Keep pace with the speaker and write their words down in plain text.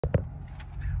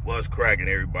What's cracking,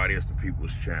 everybody? It's the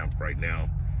People's Champ right now.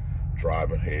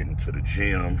 Driving, heading to the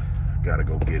gym. Gotta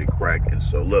go get it cracking.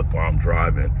 So look, while I'm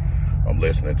driving, I'm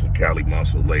listening to Cali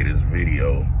Muscle latest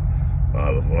video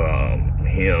of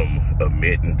him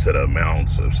admitting to the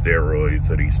amounts of steroids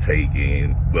that he's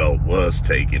taking, well, was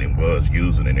taking and was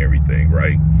using and everything,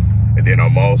 right? And then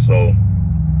I'm also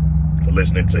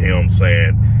listening to him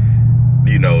saying,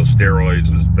 you know,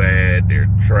 steroids is bad, they're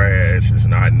trash, it's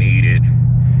not needed.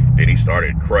 Then he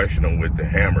started crushing them with the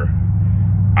hammer.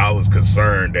 I was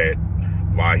concerned that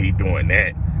while he doing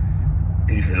that,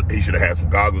 he should have had some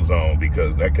goggles on,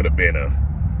 because that could have been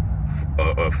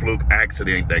a fluke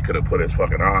accident that could have put his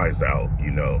fucking eyes out.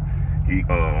 You know,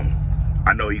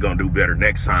 I know he gonna do better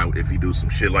next time if he do some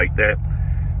shit like that.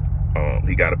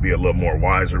 He got to be a little more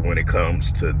wiser when it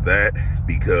comes to that,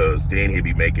 because then he'll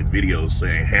be making videos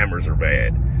saying hammers are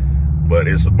bad. But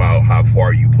it's about how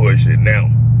far you push it. Now,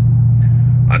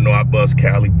 I know I bust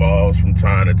Cali balls from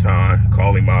time to time,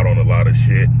 call him out on a lot of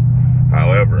shit.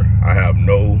 However, I have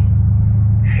no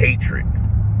hatred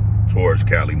towards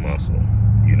Cali Muscle.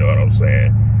 You know what I'm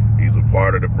saying? He's a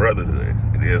part of the brotherhood.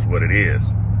 It is what it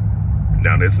is.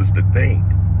 Now, this is the thing.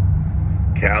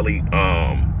 Cali,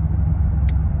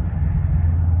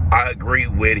 I agree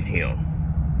with him.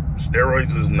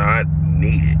 Steroids is not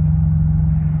needed.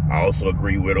 I also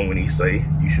agree with him when he say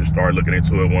you should start looking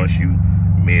into it once you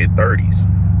mid-30s,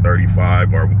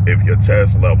 35, or if your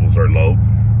test levels are low,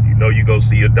 you know, you go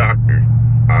see a doctor.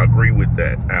 I agree with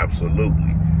that,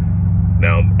 absolutely.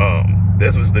 Now,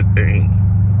 this is the thing.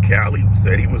 Cali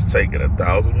said he was taking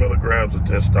 1,000 milligrams of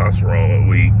testosterone a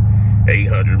week,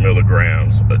 800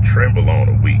 milligrams of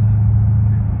Trenbolone a week.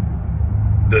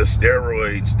 The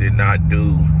steroids did not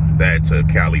do that to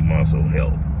Cali Muscle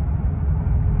health.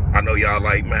 I know y'all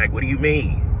like, Mac, what do you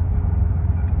mean?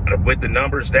 With the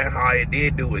numbers that high, it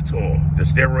did do it to him. The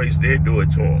steroids did do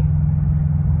it to him.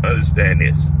 Understand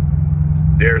this.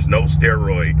 There's no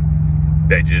steroid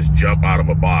that just jump out of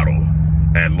a bottle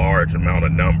at large amount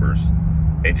of numbers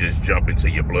and just jump into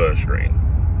your bloodstream.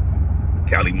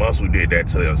 Cali Muscle did that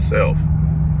to himself.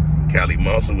 Cali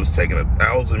Muscle was taking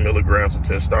 1,000 milligrams of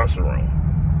testosterone.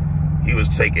 He was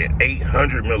taking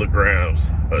 800 milligrams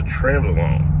of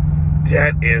Trenbolone.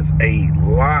 That is a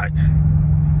lot.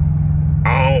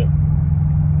 I don't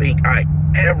think I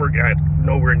ever got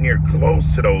nowhere near close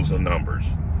to those numbers,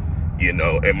 you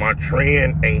know, and my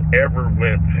trend ain't ever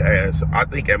went past, I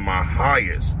think at my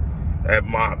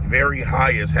very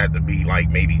highest had to be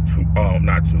like maybe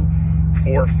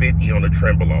 450 on the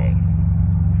Trenbolone.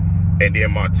 And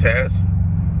then my test,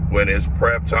 when it's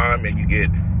prep time and you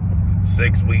get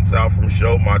 6 weeks out from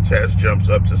show, my test jumps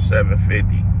up to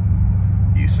 750.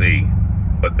 You see,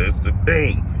 but this is the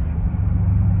thing.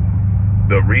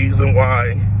 The reason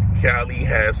why Cali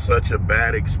has such a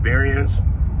bad experience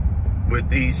with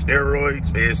these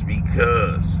steroids is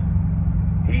because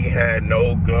he had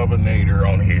no governor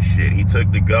on his shit. He took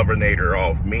the governor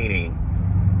off, meaning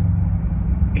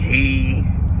he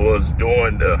was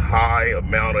doing the high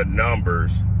amount of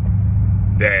numbers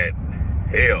that,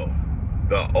 hell,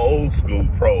 the old school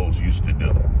pros used to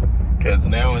do. Because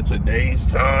now in today's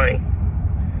time,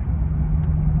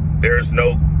 there's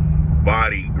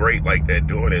nobody great like that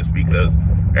doing this, because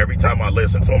every time I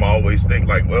listen to him, I always think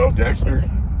like, well, Dexter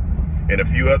and a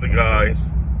few other guys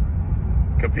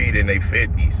compete in their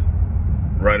 50s,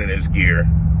 running his gear,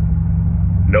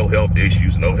 no health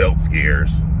issues, no health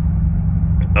scares,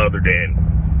 other than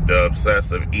the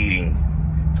obsessive eating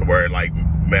to where it like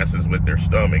messes with their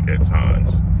stomach at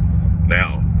times.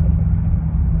 Now,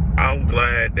 I'm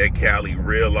glad that Cali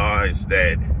realized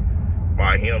that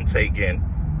by him taking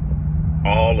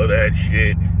all of that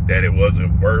shit, that it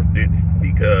wasn't worth it,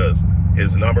 because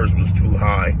his numbers was too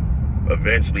high.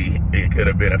 Eventually, it could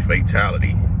have been a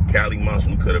fatality. Cali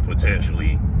Muscle could have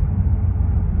potentially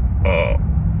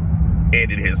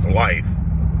ended his life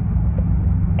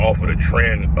off of the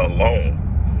trend alone.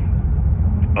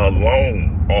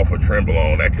 Off of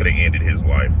Trenbolone, that could have ended his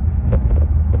life.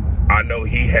 I know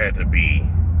he had to be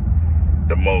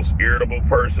the most irritable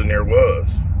person there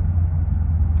was.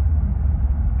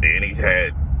 Then he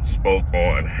had spoke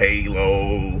on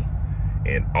Halo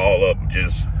and all of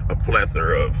just a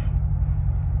plethora of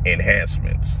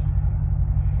enhancements.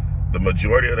 The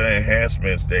majority of the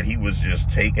enhancements that he was just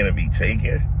taking to be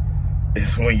taken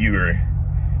is when you're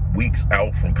weeks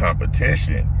out from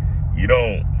competition. You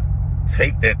don't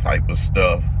take that type of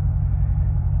stuff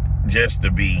just to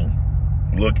be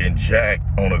looking jacked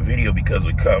on a video, because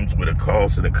it comes with a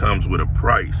cost and it comes with a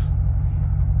price.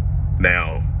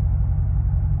 Now,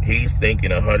 he's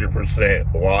thinking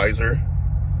 100% wiser.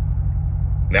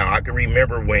 Now, I can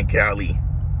remember when Cali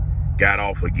got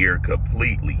off of gear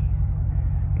completely.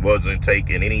 Wasn't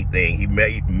taking anything. He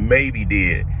maybe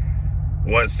did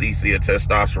 1 cc of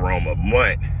testosterone a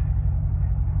month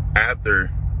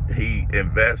after he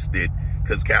invested,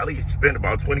 because Cali spent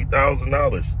about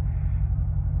 $20,000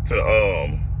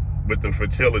 to with the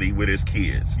fertility with his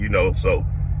kids, you know. So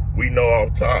we know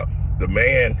off top, the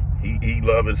man, he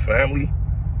loved his family,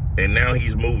 and now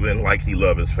he's moving like he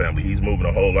loved his family. He's moving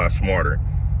a whole lot smarter,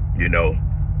 you know.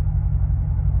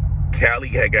 Cali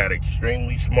had got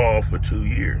extremely small for 2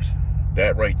 years.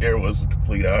 That right there was the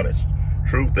complete honest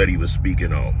truth that he was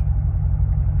speaking on.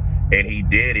 And he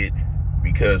did it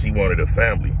because he wanted a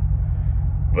family.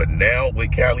 But now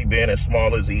with Cali being as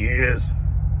small as he is,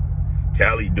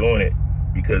 Cali doing it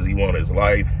because he wants his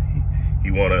life.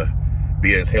 He want to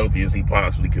be as healthy as he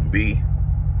possibly can be.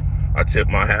 I tip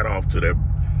my hat off to that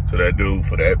dude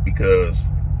for that, because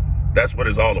that's what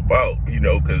it's all about, you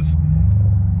know, because,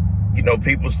 you know,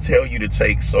 people tell you to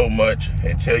take so much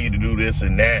and tell you to do this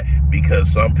and that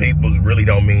because some people really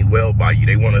don't mean well by you.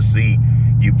 They want to see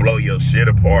you blow your shit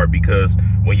apart, because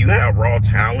when you have raw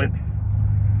talent,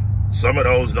 some of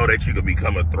those know that you can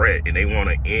become a threat and they want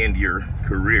to end your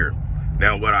career.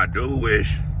 Now, what I do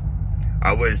wish,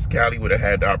 I wish Cali would have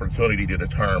had the opportunity to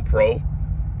turn pro.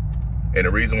 And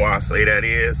the reason why I say that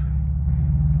is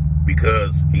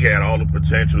because he had all the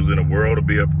potentials in the world to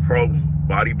be a pro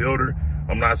bodybuilder.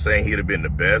 I'm not saying he'd have been the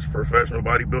best professional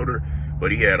bodybuilder,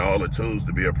 but he had all the tools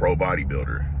to be a pro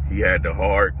bodybuilder. He had the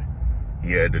heart,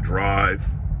 he had the drive,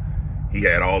 he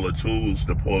had all the tools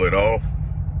to pull it off.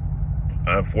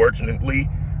 Unfortunately,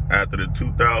 after the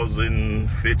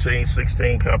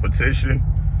 2015-16 competition,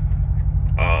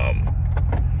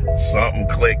 something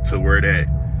clicked to where that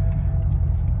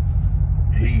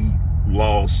he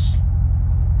lost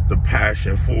the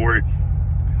passion for it.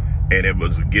 And it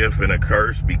was a gift and a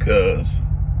curse, because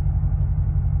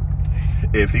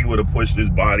if he would have pushed his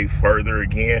body further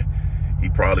again, he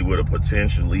probably would have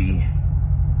potentially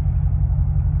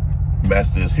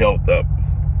messed his health up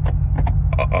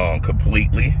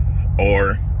completely,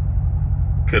 or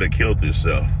could have killed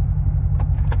himself.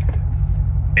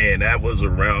 And that was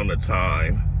around the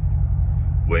time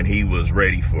when he was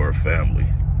ready for a family.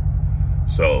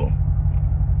 So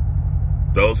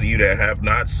those of you that have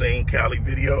not seen Cali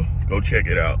video, go check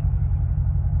it out.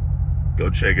 Go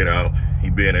check it out. He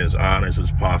been as honest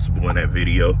as possible in that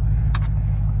video.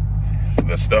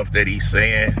 The stuff that he's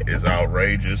saying is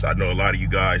outrageous. I know a lot of you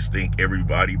guys think every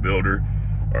bodybuilder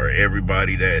or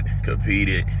everybody that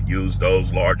competed used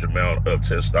those large amount of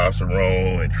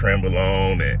testosterone and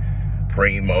Trenbolone and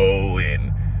Primo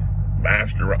and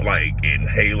Master, like, and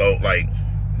Halo. Like,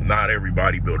 not every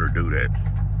bodybuilder do that.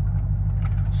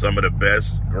 Some of the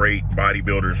best great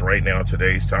bodybuilders right now,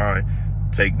 today's time,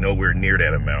 take nowhere near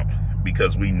that amount,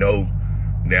 because we know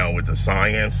now with the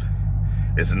science,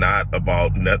 it's not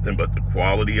about nothing but the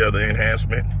quality of the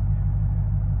enhancement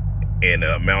and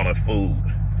the amount of food.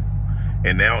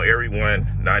 And now everyone,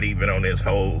 not even on this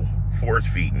whole force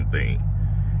feeding thing,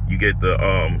 you get the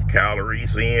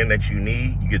calories in that you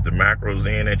need, you get the macros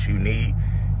in that you need,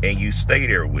 and you stay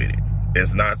there with it.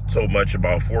 It's not so much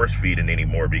about force feeding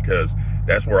anymore, because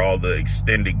that's where all the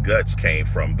extended guts came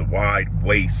from, the wide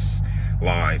waist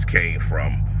lines came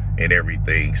from, and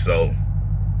everything. So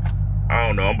I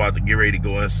don't know, I'm about to get ready to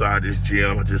go inside this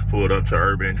gym. I just pulled up to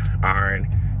Urban Iron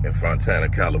in Fontana,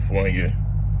 California,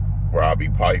 where I'll be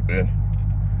piping.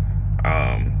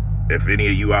 If any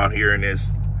of you out here in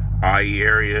this IE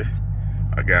area,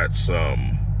 I got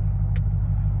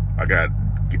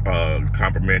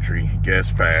complimentary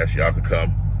guest pass. Y'all can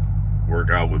come work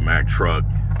out with Mac Truck.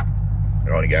 I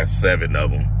only got 7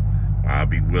 of them. I'll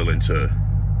be willing to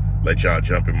let y'all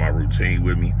jump in my routine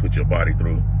with me, put your body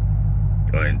through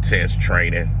intense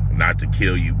training, not to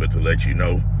kill you, but to let you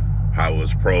know how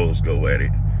us pros go at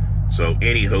it. So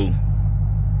anywho,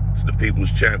 it's the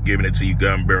People's Champ giving it to you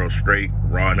gun barrel straight,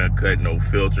 raw and uncut, no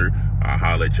filter. I'll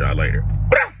holler at y'all later.